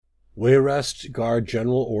Wayrest Guard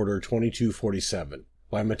General Order 2247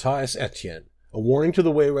 by Matthias Etienne, a warning to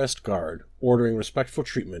the Wayrest Guard ordering respectful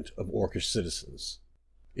treatment of Orcish citizens.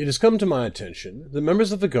 It has come to my attention that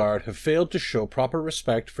members of the Guard have failed to show proper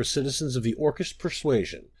respect for citizens of the Orcish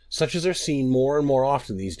persuasion, such as are seen more and more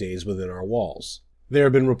often these days within our walls. There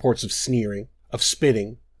have been reports of sneering, of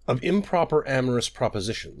spitting, of improper amorous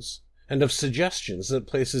propositions, and of suggestions that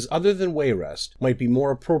places other than Wayrest might be more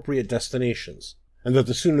appropriate destinations, and that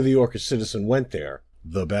the sooner the Orcish citizen went there,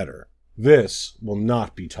 the better. This will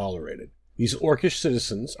not be tolerated. These Orcish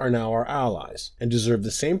citizens are now our allies, and deserve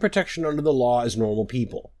the same protection under the law as normal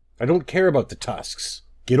people. I don't care about the tusks.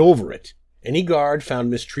 Get over it. Any guard found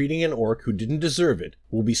mistreating an orc who didn't deserve it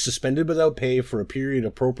will be suspended without pay for a period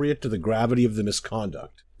appropriate to the gravity of the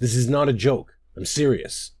misconduct. This is not a joke. I'm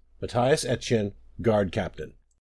serious. Matthias Etienne, Guard Captain.